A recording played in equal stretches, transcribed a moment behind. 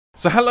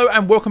So hello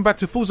and welcome back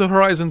to Forza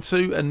Horizon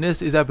 2, and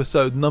this is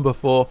episode number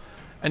 4.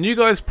 And you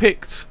guys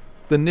picked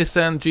the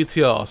Nissan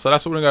GTR, so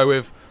that's what we're going to go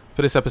with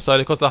for this episode.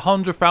 It cost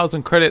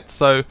 100,000 credits,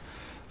 so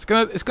it's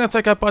gonna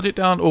take our budget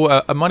down, or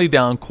our money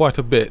down quite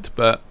a bit,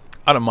 but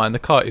I don't mind. The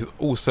car is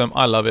awesome.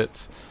 I love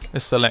it.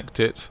 Let's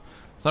select it.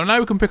 So now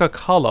we can pick a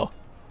colour.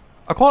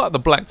 I quite like the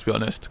black, to be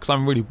honest, because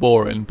I'm really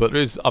boring, but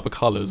there is other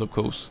colours, of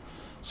course.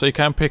 So you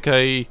can pick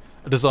a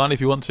design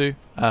if you want to.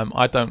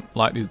 I don't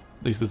like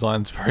these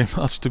designs very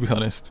much, to be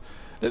honest.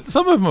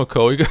 Some of them are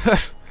cool.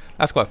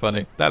 That's quite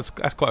funny. That's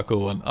quite a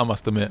cool one, I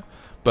must admit.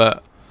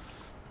 But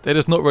they're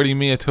just not really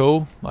me at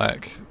all.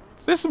 Like,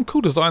 there's some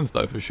cool designs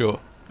though, for sure.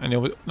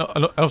 And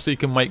also you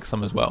can make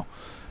some as well.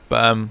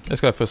 But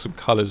let's go for some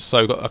colours.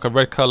 So we've got like a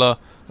red colour,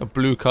 a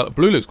blue colour.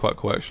 Blue looks quite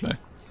cool actually.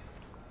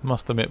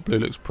 Must admit, blue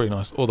looks pretty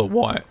nice. Or the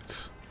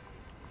white.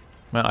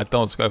 Man, I don't know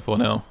what to go for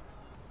now.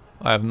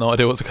 I have no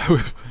idea what to go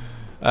with.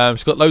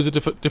 She's got loads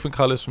of different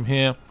colours from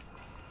here.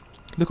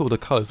 Look at all the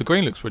colours. The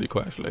green looks really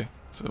cool actually.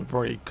 It's a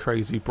very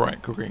crazy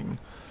bright green.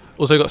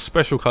 Also got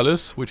special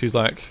colours, which is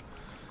like,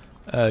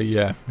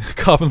 yeah,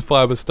 carbon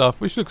fibre stuff,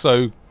 which looks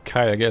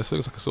okay, I guess. It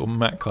looks like a sort of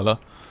matte colour.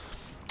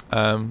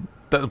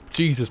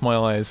 Jesus, my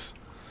eyes.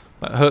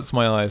 That hurts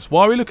my eyes.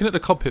 Why are we looking at the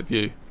cockpit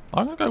view?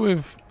 I'm going to go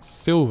with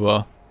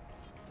silver.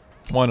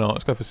 Why not?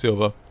 Let's go for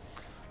silver.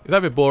 Is that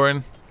a bit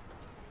boring?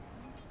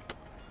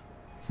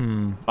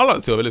 I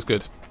like silver. It looks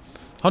good.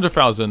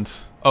 100,000.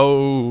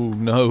 Oh,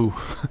 no.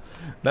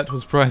 That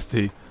was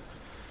pricey.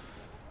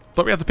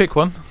 But we have to pick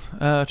one.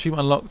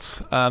 Achievement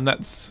unlocked.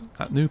 That's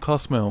that new car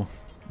smell.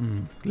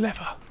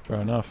 Leather.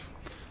 Fair enough.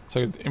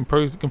 So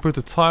improve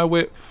the tyre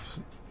width.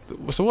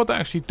 So what does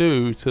that actually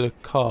do to the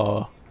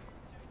car?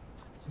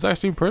 Does that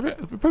actually improve it?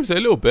 It improves it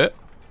a little bit.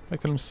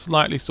 Making them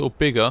slightly sort of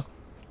bigger.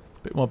 A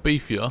bit more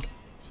beefier.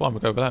 Fine, we'll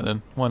go for that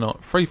then. Why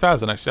not?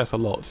 3,000 actually, that's a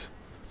lot.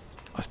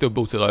 I still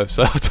bought it though,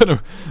 so I don't know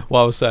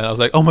what I was saying. I was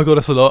like, oh my god,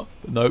 that's a lot.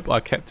 But nope,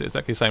 I kept it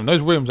exactly the same. Those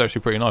rims are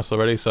actually pretty nice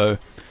already, so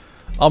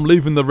I'm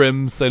leaving the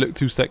rims. They look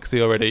too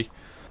sexy already.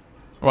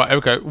 Right, here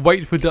we go.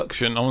 Weight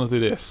reduction. I want to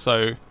do this.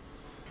 So,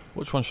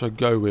 which one should I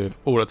go with?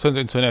 Oh, that turns it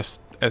into an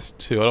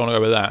S2. I don't want to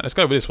go with that. Let's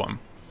go with this one.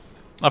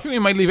 I think we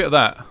may leave it at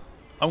that.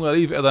 I'm going to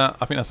leave it at that.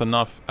 I think that's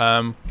enough.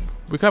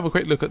 We can have a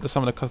quick look at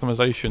some of the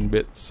customization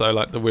bits. So,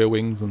 like the rear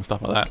wings and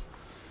stuff like that.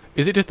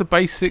 Is it just the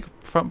basic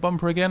front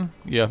bumper again?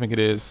 Yeah, I think it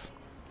is.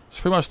 It's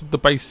pretty much the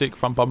basic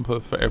front bumper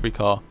for every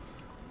car,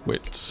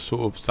 which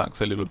sort of sucks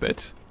a little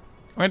bit.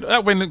 I mean,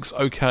 that one looks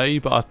okay,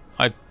 but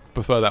I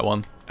prefer that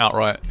one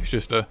outright. It's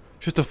just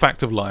a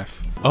fact of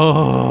life.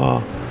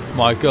 Oh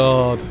my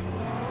god,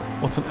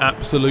 what an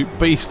absolute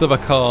beast of a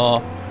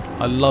car!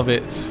 I love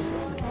it.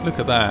 Look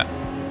at that.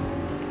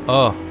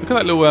 Oh, look at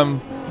that little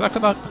like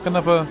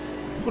another.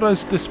 Look at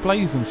those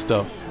displays and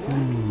stuff.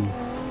 Ooh,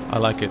 I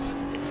like it.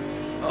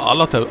 Oh, I'd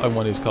love to own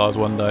one of these cars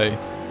one day.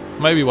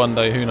 Maybe one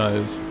day, who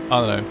knows?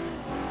 I don't know.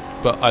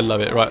 But I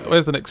love it. Right,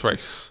 where's the next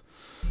race?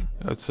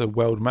 Go to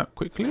world map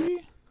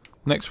quickly.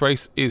 Next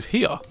race is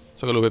here. So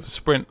I've got a little bit of a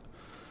sprint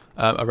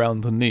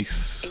around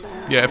Nice.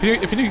 Yeah, if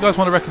you guys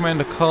want to recommend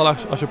a car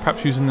I should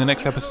perhaps use in the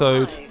next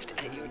episode,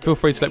 feel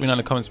free to let me know in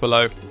the comments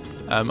below.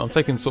 I'm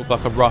taking sort of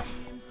like a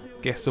rough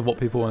guess of what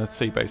people want to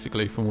see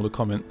basically from all the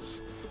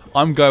comments.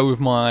 I'm going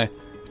with my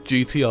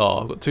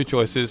GTR. I've got two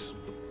choices.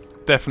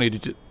 Definitely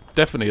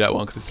that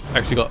one because it's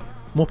actually got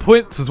more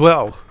points as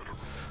well.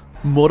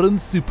 Modern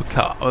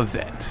supercar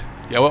event.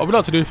 Yeah, well, I would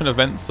like to do different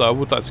events, so I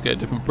would like to get a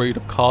different breed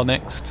of car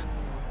next,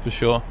 for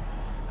sure.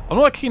 I'm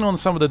not keen on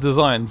some of the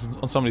designs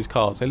on some of these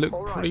cars. They look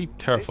pretty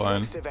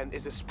terrifying. This next event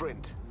is a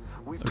sprint.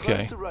 We've Okay.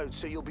 closed the road,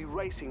 so you'll be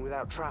racing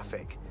without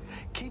traffic.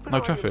 Keep an No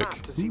eye on your traffic.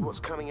 map to see what's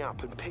coming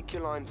up and pick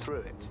your line through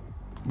it.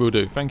 Will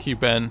do. Thank you,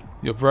 Ben.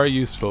 You're very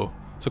useful.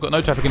 So I've got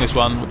no traffic in this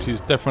one, which is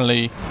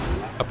definitely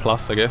a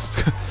plus, I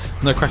guess.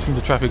 No crashing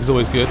into traffic is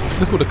always good.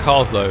 Look at all the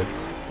cars, though.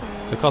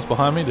 So cars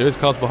behind me? There is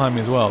cars behind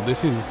me as well.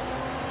 This is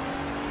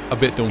a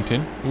bit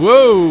daunting.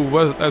 Whoa! That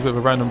was a bit of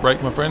a random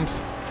break, my friend.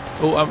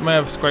 Oh, I may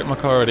have scraped my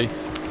car already.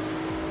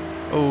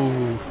 Oh,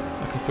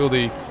 I can feel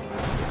the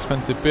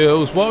expensive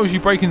bills. Why was you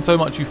braking so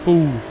much, you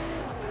fool?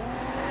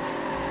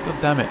 God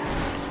damn it.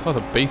 This car's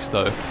a beast,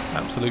 though.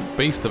 Absolute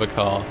beast of a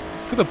car.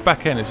 Look at the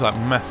back end. It's like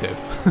massive.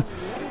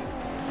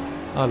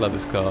 I love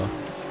this car.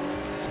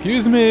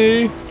 Excuse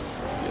me.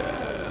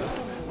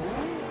 Yes.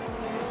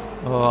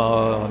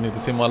 Oh, I need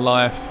this in my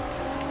life.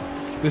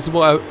 This is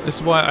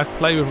why I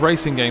play with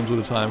racing games all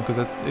the time, because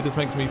it just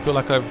makes me feel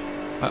like I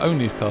own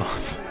these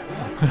cars.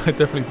 I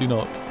definitely do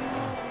not.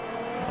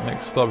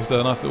 Next stop is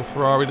a nice little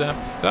Ferrari there.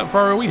 That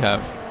Ferrari we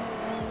have.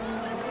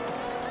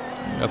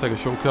 I'll take a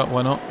shortcut.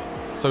 Why not?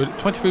 So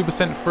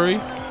 23% free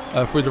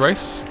through the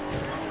race,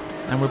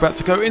 and we're about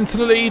to go into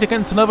the lead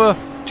against another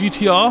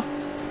GTR.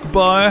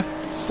 Goodbye,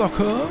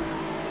 sucker.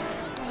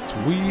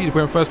 Sweet,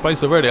 we're in first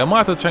place already. I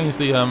might have to change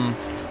the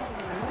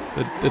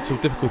sort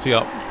of difficulty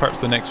up, perhaps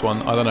the next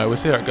one. I don't know. We'll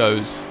see how it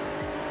goes.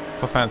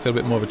 If I fancy a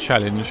bit more of a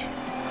challenge,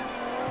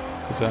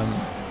 because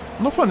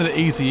I'm not finding it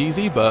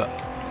easy, but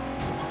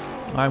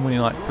I'm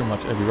winning like pretty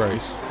much every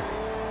race.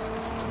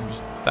 I'm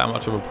just that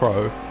much of a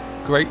pro.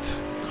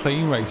 Great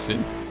clean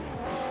racing.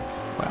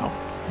 Wow.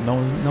 No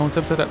one's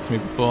ever said that to me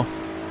before.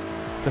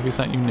 Definitely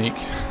something unique.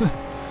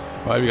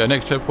 Right, here we go.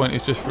 Next checkpoint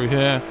is just through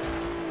here.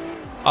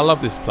 I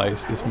love this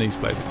place, this Nice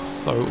place. It's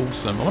so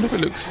awesome. I wonder if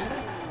it looks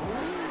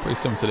pretty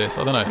similar to this.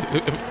 I don't know.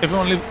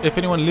 If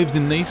anyone lives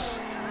in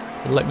Nice,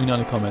 let me know in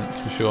the comments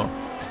for sure.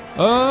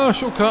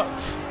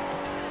 Shortcut.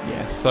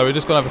 Yes, so we're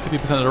just gone over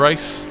 50% of the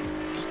race.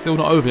 Still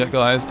not over yet,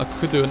 guys. I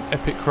could do an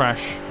epic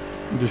crash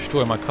and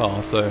destroy my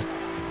car, so...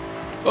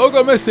 Oh,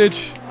 got a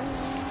message!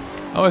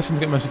 I always seem to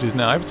get messages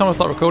now. Every time I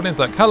start recording, it's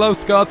like, hello,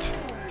 Scott.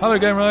 Hello,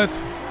 Game Ride.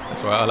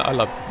 That's right, I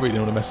love reading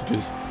all the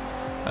messages.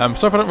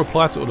 So if I don't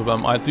reply to all of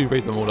them, I do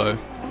read them all, though,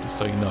 just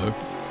so you know.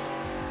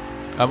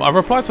 I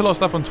reply to a lot of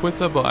stuff on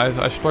Twitter, but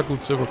I struggle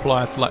to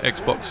reply to like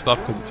Xbox stuff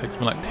because it takes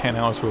me like 10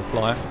 hours to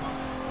reply.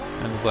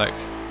 And it's like,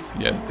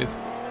 yeah, it's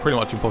pretty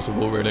much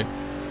impossible, really.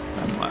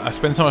 I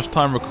spend so much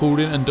time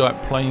recording and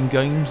like playing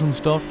games and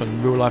stuff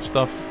and real life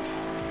stuff.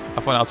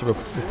 I find out to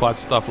reply to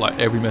stuff like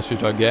every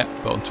message I get,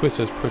 but on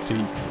Twitter it's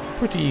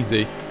pretty easy.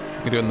 You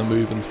can do it on the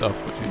move and stuff,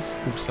 which is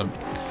awesome.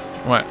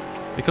 Right,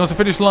 here comes the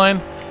finish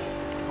line.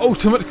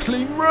 Ultimate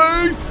clean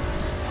race!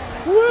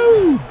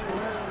 Woo!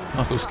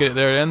 Nice little skit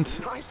there at the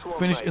end. Nice one,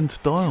 Finished mate. in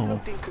style. You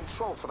looked in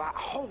control for that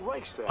whole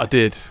race there. I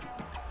did.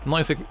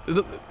 Nice.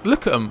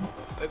 Look at them.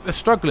 They're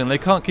struggling. They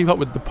can't keep up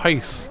with the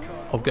pace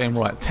of getting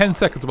right. 10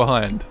 seconds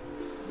behind.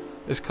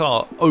 This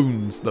car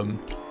owns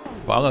them.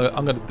 But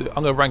I'm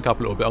gonna rank up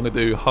a little bit. I'm gonna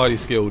do highly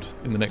skilled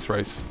in the next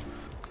race.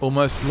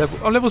 Almost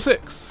level. I'm level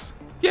 6.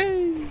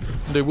 Yay!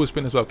 I'll do a wheel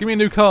spin as well. Give me a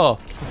new car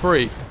for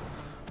free.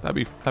 That'd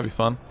be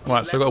fun.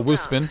 Right, so I got a wheel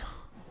spin.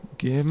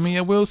 Give me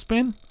a wheel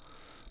spin.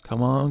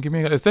 Come on, give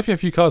me a... There's definitely a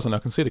few cars on there.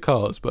 I can see the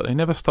cars, but it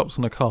never stops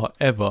on a car,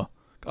 ever.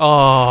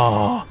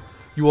 Ah,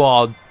 you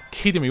are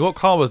kidding me. What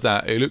car was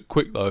that? It looked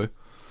quick, though.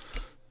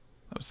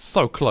 That was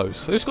so close.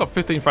 So it's got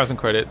 15,000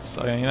 credits.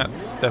 I mean,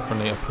 that's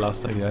definitely a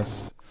plus, I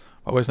guess.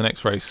 Oh, where's the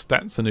next race?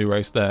 That's a new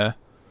race there.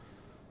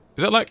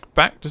 Is that, like,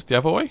 back just the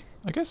other way?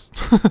 I guess.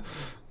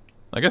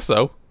 I guess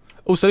so.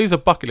 Also, these are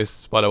bucket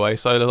lists, by the way.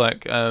 So, they're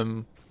like,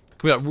 can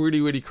be like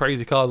really, really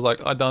crazy cars. Like,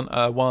 I done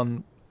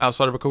one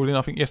outside of recording,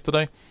 I think,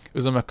 yesterday. It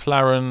was a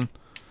McLaren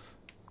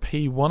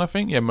P1, I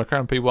think. Yeah,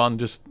 McLaren P1.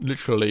 Just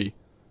literally,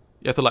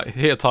 you have to like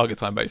hit a target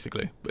time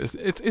basically. But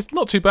it's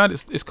not too bad.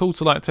 It's cool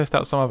to like test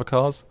out some other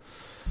cars,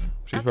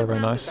 which is very,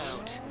 very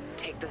nice.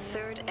 Take the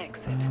third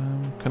exit.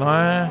 Can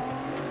I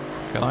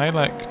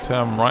like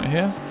turn right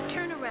here?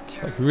 Turn around.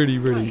 Like really,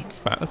 really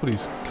fat. Look at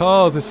these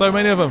cars. There's so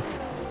many of them.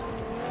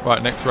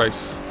 Right, next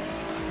race.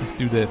 Let's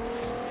do this.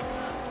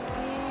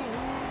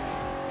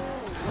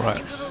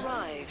 Right.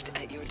 Arrived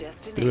at your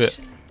destination. Do it.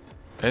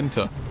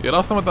 Enter. Yeah,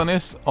 last time I've done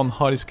this on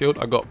highly skilled,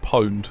 I got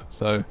pwned.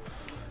 So,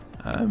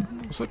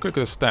 let's look at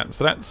the stats.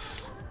 So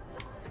it's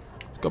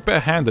got better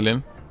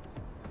handling.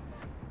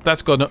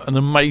 That's got an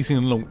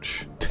amazing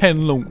launch.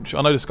 10 launch.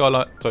 I know the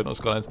Skyline, sorry, not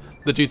Skylines.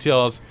 The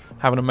GTRs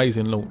have an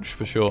amazing launch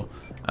for sure.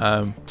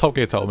 Top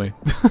Gear told me.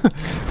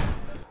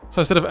 So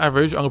instead of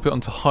average, I'm gonna put it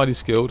onto highly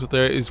skilled.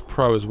 There is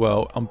pro as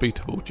well.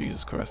 Unbeatable.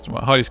 Jesus Christ.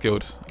 Right, highly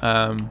skilled.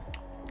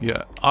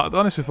 Yeah, I've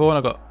done this before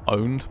and I got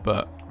owned,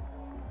 but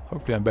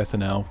hopefully I'm better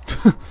now.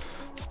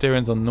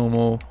 Steering's on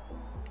normal.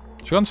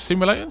 Should we go on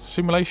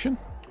simulation?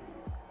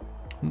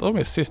 Not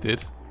me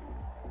assisted.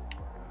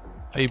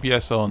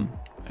 ABS on.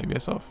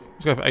 ABS off.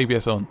 Let's go for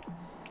ABS on.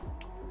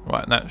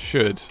 Right, and that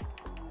should...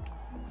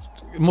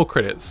 More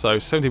credits, so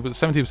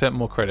 70%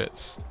 more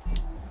credits.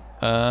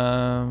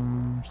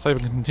 Save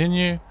and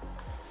continue.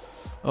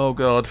 Oh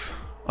god,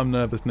 I'm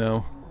nervous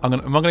now. Am I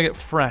gonna get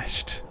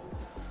thrashed?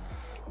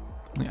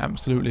 I'm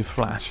absolutely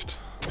flashed.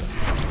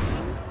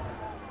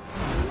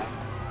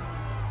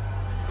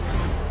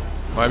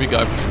 Right, here we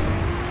go.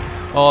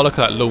 Oh, look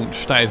at that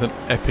launch. That is an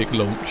epic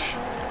launch.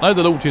 I know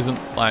the launch isn't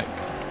like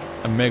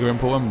a mega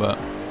important, but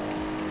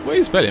well,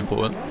 it's fairly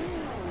important.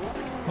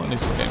 Not in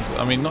these sort of games.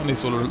 I mean, not in these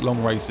sort of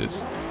long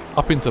races.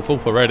 Up into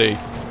fourth already.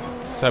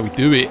 That's how we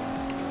do it.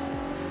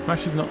 I'm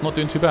actually not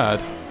doing too bad.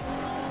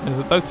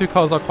 Those two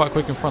cars are quite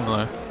quick in front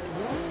though.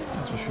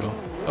 That's for sure.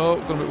 Oh,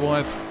 got a bit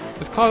wide.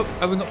 This car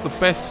hasn't got the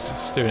best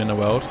steering in the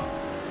world.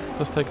 It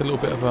does take a little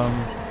bit of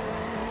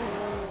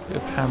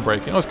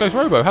handbraking. Oh, it's Ghost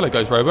Robo. Hello,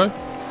 Ghost Robo.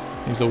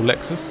 His little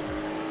Lexus.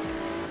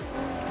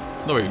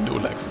 Not even little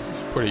Lexus.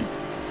 It's pretty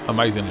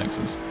amazing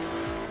Lexus.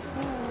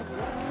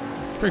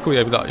 Pretty cool.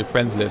 Yeah, with like your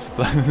friends list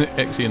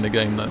actually in the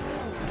game though.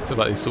 So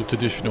like this sort of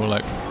traditional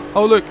like,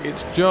 oh look,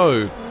 it's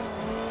Joe.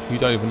 You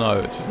don't even know.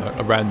 It's just like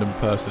a random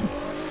person,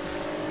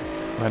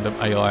 random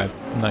AI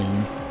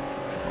name.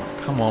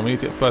 Oh, come on, we need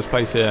to get first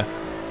place here.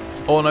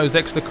 Oh no, those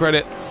extra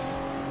credits.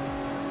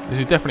 This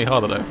is definitely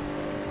harder though.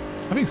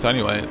 I think so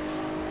anyway.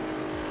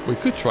 We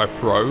could try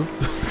pro.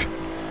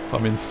 If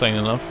I'm insane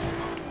enough.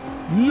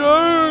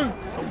 Yeah!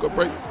 I've got a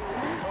brake.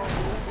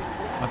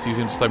 I had to use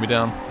him to slow me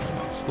down.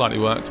 That slightly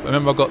worked. But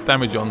remember, I've got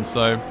damage on,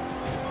 so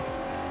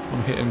I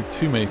don't hit him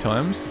too many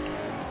times.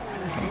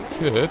 I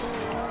could.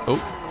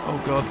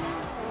 Oh god.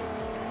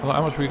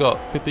 How much have we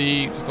got?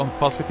 50. Just gone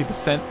past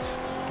 50%.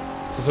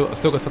 So I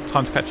still got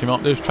time to catch him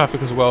up. There's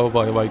traffic as well,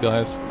 by the way,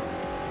 guys.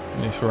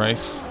 in this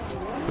race.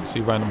 Could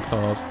see random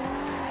cars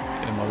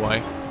get in my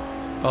way.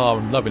 Oh,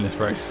 I'm loving this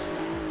race.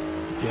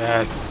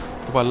 Yes!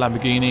 Goodbye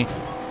Lamborghini.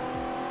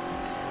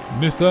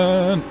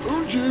 Nissan!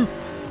 Owned you!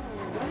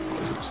 Oh,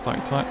 this looks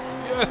slightly tight.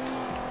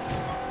 Yes!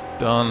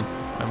 Done.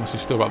 I must be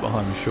still right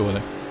behind me,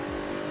 surely.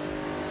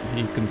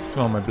 He can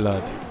smell my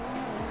blood.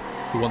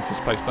 He wants his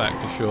place back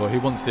for sure. He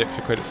wants the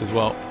extra credits as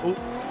well. Oh,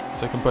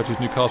 so he can purchase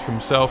new cars for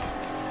himself.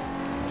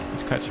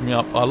 He's catching me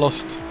up. I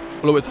lost a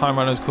little bit of time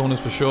around those corners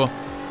for sure.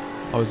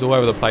 I was all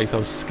over the place. I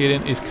was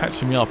skidding. He's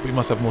catching me up. He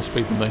must have more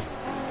speed than me.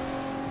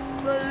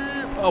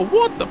 Oh,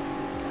 what the?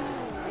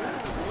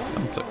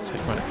 I'm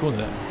taking around the corner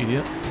there,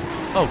 idiot.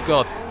 Oh,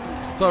 God.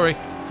 Sorry.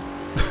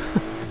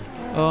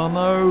 Oh,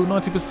 no.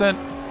 90%.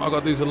 I've got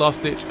to do the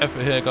last ditch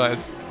effort here,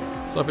 guys.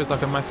 So if it's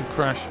like a massive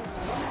crash.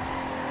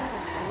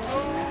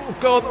 Oh,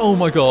 God. Oh,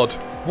 my God.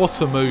 What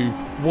a move.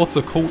 What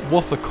a cool.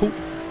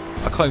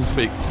 I can't even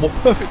speak. What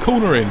perfect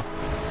cornering.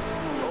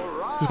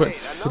 Just went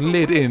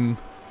slid in.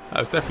 That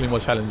was definitely more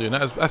challenging.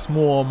 That's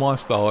more my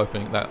style, I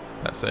think,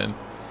 that's in.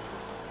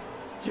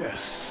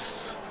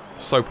 Yes.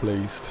 So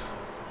pleased.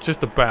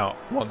 Just about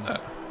won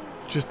that.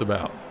 Just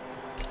about.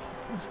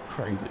 It's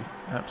crazy.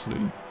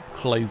 Absolutely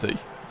crazy.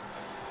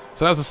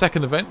 So that was the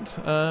second event.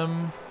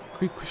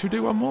 Should we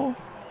do one more?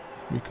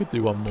 We could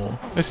do one more.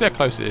 Let's see how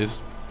close it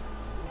is.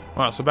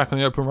 Alright, so back on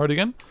the open road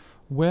again.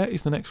 Where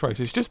is the next race?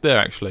 It's just there,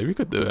 actually. We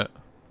could do it.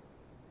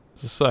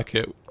 It's a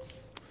circuit.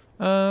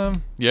 Yeah,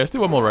 let's do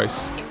one more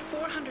race. In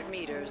 400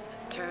 meters,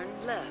 turn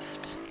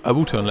left. I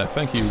will turn left.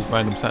 Thank you,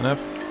 random sat-nav.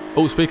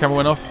 Oh, speed camera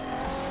went off.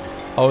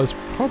 I was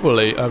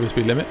probably over the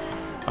speed limit.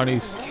 Only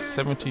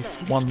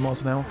 71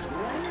 miles an hour.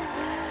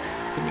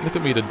 Look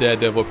at me, the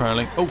daredevil,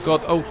 apparently. Oh,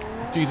 God. Oh,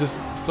 Jesus.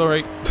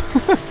 Sorry.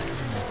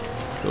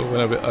 So I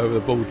went a bit over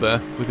the board there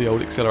with the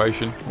old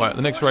acceleration. Right,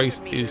 the next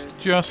race is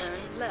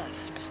just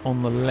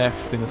on the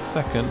left in a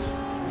second.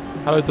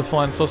 Hello,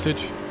 Defiant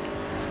Sausage.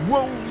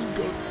 Whoa,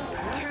 God.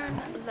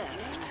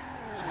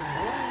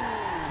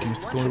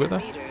 Missed the corner a bit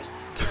there.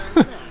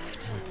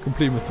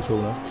 Complete missed the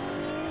corner.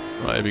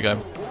 Right, here we go.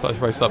 Start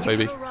this race up,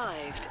 baby.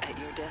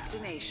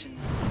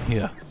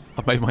 Here,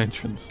 I've made my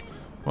entrance.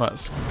 Right,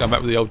 let's go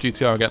back with the old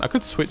GTR again. I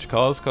could switch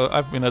cars, because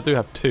I mean I do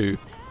have two.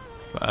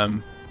 But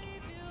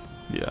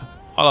yeah,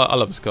 I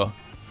love this car,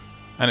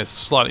 and it's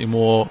slightly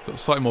more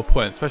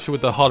points, especially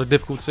with the harder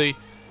difficulty.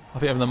 I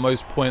think having the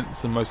most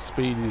points and most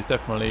speed is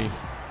definitely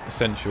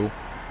essential.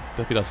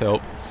 Definitely does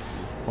help.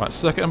 Right,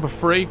 circuit number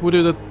 3. We'll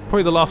do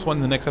probably the last one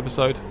in the next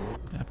episode.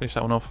 Yeah, finish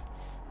that one off.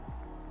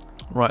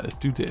 Right, let's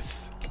do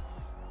this.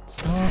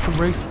 Start the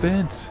race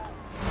event.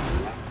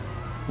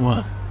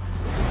 1.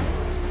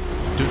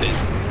 Do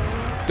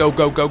this. Go,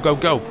 go, go, go,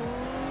 go.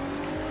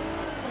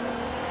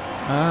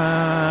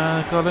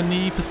 Got a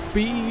need for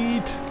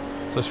speed.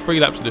 So there's 3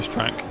 laps of this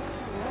track.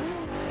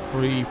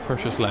 3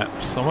 precious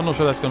laps. I'm not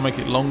sure that's going to make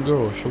it longer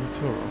or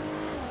shorter. Or...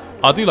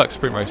 I do like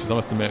sprint races, I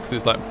must admit, because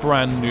it's like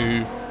brand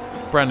new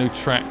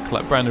track,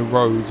 like brand new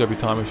roads every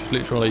time. It's just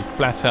literally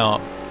flat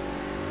out.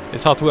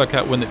 It's hard to work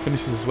out when it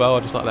finishes as well. I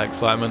just like that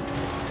excitement.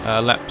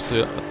 Laps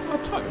are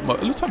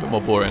a little bit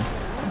more boring,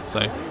 I'd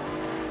say.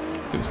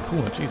 Look at this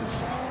corner,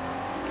 Jesus.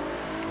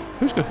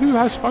 Who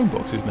has phone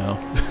boxes now?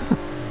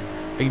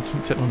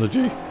 Ancient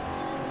technology.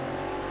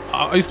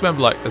 I used to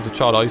remember, like, as a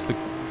child, I used to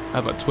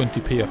have like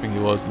 20p, I think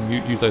it was,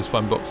 and use those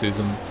phone boxes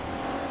and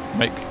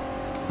make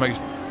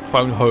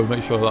phone home,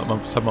 make sure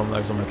that some mum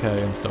knows I'm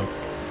okay and stuff.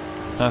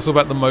 It's all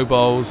about the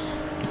mobiles.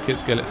 The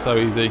kids get it so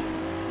easy.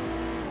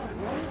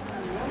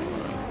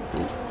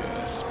 Oh,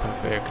 yes,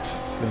 perfect.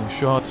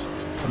 Slingshot.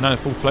 I'm now in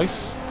 4th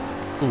place.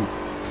 Ooh.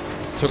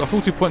 So I've got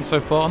 40 points so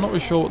far. I'm not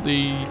really sure what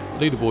the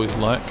leaderboard is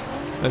like.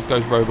 There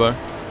goes Robo.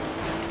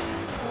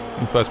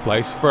 In 1st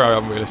place. Very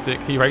unrealistic.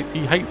 He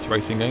hates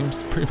racing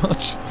games, pretty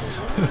much.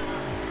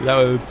 So that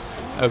would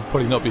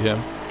probably not be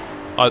him.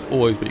 I'd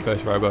always beat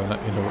Ghost Robo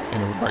in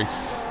a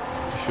race,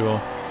 for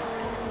sure.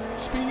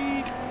 Speed!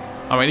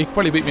 I mean, he could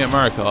probably beat me at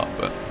Mario Kart,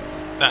 but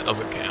that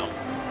doesn't count.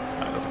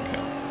 That doesn't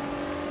count.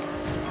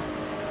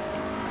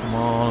 Come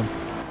on.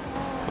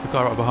 Got the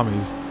guy right behind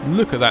me.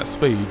 Look at that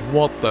speed.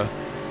 What the...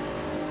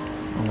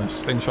 I'm going to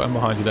slingshot him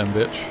behind you then,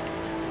 bitch.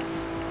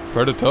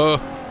 Predator.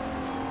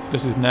 So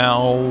this is now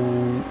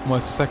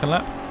almost the 2nd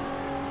lap.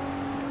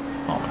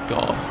 Oh my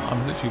god.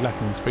 I'm literally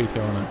lacking in speed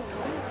here, aren't I?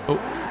 Oh.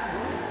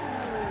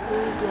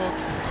 Oh god.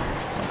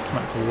 I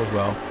smacked a wall as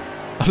well.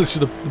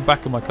 Literally the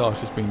back of my car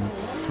has just been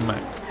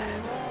smacked.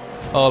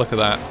 Oh, look at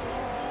that.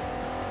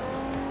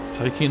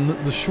 Taking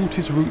the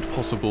shortest route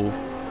possible.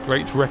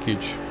 Great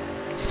wreckage.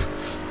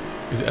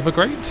 Is it ever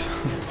great?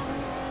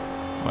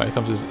 Right, here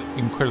comes this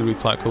incredibly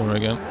tight corner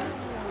again.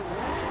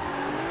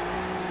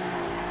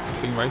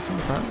 Clean racing,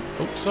 apparently.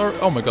 Oh, sorry.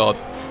 Oh my god.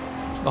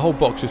 The whole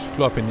box just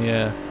flew up in the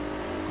air.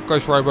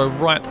 Ghost Robo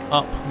right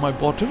up my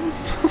bottom.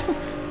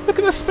 Look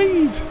at the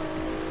speed.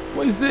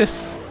 What is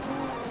this?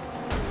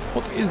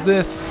 What is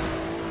this?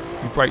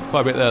 He braked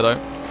quite a bit there, though.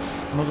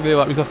 I'm not going to be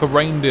like he's like a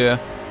reindeer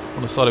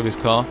on the side of his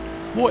car.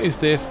 What is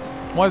this?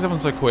 Why is everyone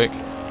so quick?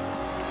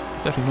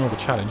 It's definitely more of a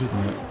challenge, isn't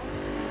it?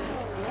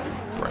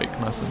 Brake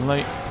nice and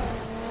late.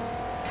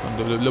 I'll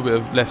do a little bit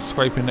of less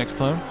scraping next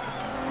time.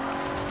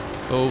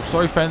 Oh,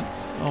 sorry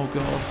fence. Oh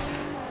god.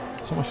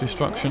 So much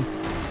destruction.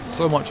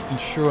 So much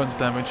insurance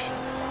damage.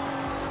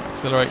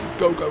 Accelerate.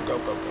 Go, go, go,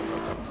 go, go, go,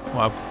 go.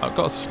 Well, I've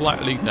got a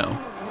slight lead now.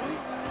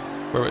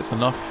 Whether it's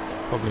enough,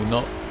 probably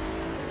not.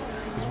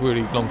 It's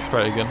really long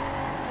straight again.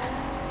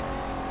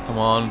 Come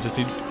on, just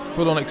need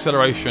full on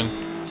acceleration.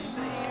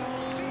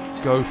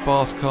 Go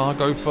fast, car,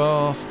 go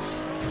fast.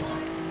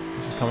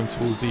 This is coming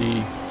towards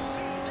the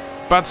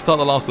bad start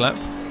of the last lap.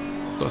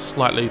 Got a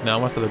slight lead now.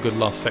 Must have a good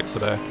last sector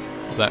there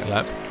of that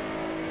lap.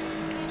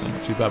 It's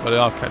not too bad, but they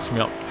are catching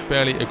me up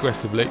fairly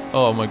aggressively.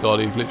 Oh my god,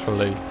 he's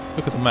literally...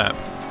 Look at the map.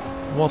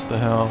 What the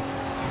hell?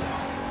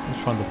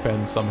 He's trying to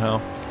defend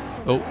somehow.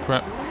 Oh,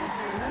 crap.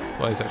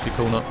 Well, he's actually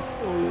calling up.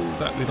 Oh,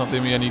 that did not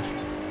do me any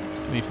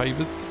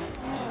favours.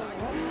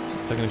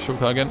 Taking a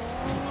shortcut again.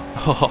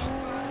 Oh,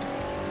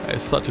 that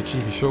is such a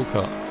cheeky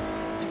shortcut.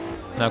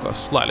 Now I've got a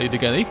slight lead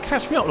again. He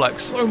catched me up like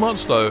so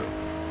much though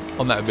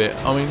on that bit.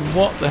 I mean,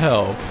 what the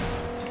hell?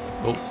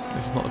 Oh,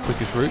 this is not the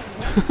quickest route.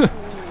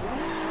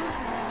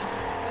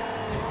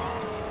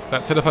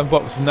 That telephone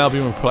box has now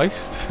been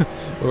replaced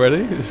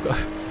already. It's got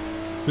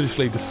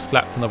literally just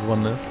slapped another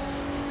one there.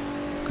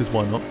 Because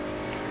why not?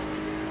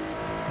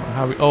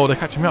 Oh, they're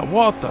catching me up.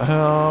 What the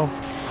hell?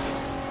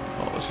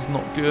 Oh, this is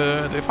not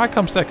good. If I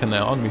come second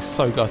now, I'm going to be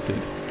so gutted.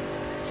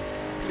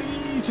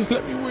 Please, just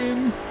let me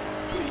win.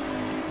 Please.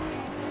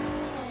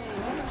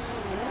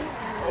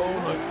 Oh,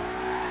 no.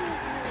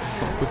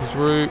 It's not the quickest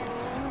route.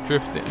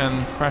 Drifting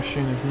and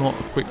crashing is not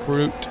a quick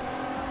route.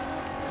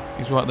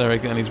 He's right there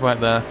again. He's right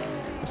there.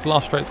 This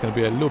last straight's going to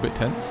be a little bit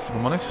tense, if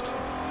I'm honest.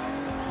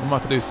 I might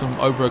have to do some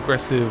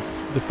over-aggressive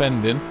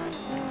defending.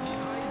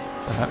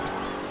 Perhaps.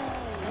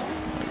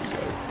 There we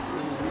go.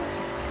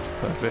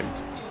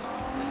 Perfect.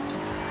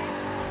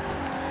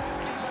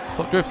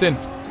 Stop drifting.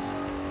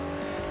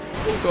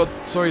 Oh god,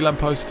 sorry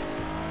lamppost.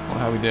 Well,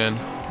 how are we doing?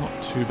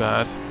 Not too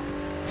bad.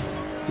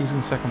 Who's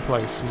in second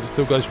place? Is it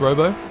still Ghost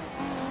Robo?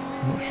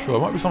 I'm not sure. It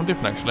might be someone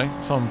different actually.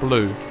 Someone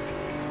blue.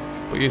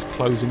 But he is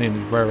closing in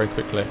very, very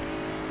quickly.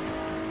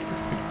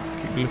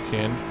 Keep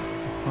looking.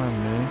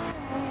 Behind me.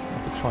 I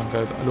have to try and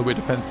go a little bit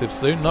defensive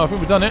soon. No, I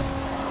think we've done it.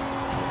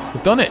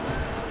 We've done it.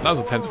 That was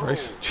a tense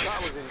race. That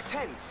was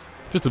intense.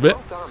 Just a bit.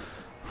 Well done.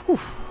 Whew.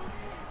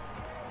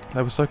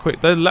 They were so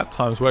quick. Their lap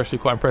times were actually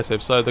quite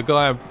impressive. So the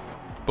guy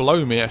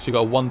below me actually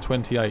got a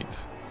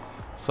 1:28.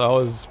 So I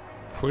was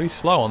pretty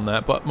slow on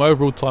that. But my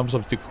overall time was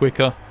obviously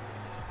quicker.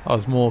 I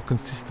was more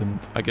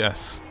consistent, I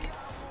guess.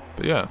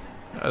 But yeah,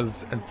 that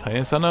was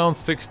entertaining. So now on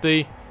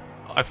 60.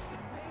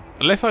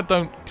 Unless I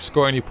don't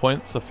score any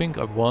points, I think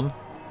I've won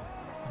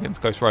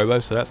against Ghost Robo.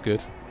 So that's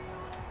good.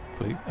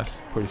 That's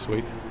pretty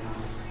sweet.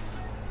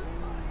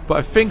 But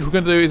I think what we're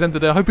going to do is end the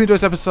day. I hope you enjoyed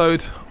this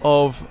episode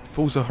of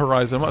Forza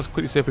Horizon. Let's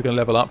quickly see if we can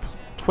level up.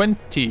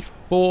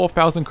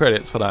 24,000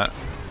 credits for that.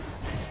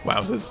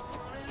 Wowzers.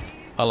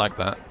 I like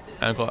that.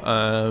 And I've got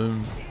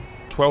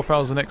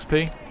 12,000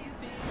 XP.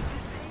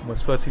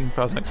 Almost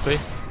 13,000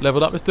 XP.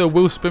 Leveled up. Let's do a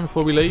wheel spin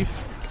before we leave.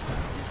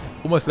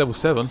 Almost level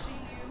 7.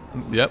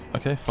 Yep,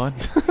 okay, fine.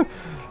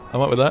 I'm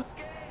up with that.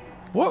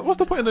 What's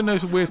the point of doing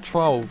those weird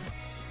trial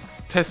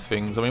test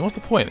things? I mean, what's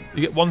the point?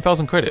 You get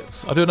 1,000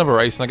 credits. I do another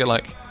race and I get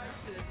like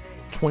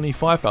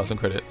 25,000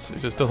 credits. It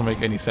just doesn't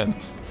make any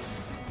sense.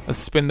 Let's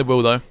spin the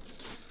wheel though.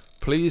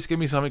 Please give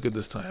me something good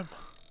this time.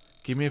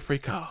 Give me a free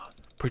car.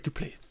 Pretty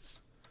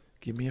please.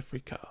 Give me a free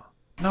car.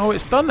 No,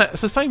 it's done that.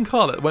 It's the same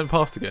car that went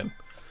past again.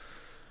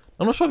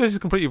 I'm not sure if this is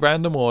completely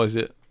random or is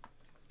it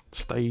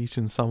staged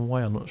in some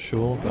way. I'm not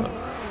sure, but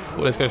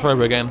well, let's go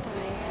Robo again.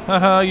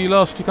 Haha, you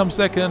lost. You come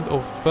second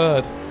or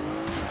third.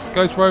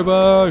 Ghost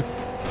Robo.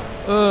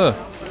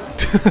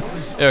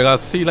 Anyway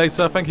guys, see you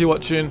later. Thank you for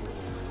watching.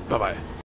 Bye bye.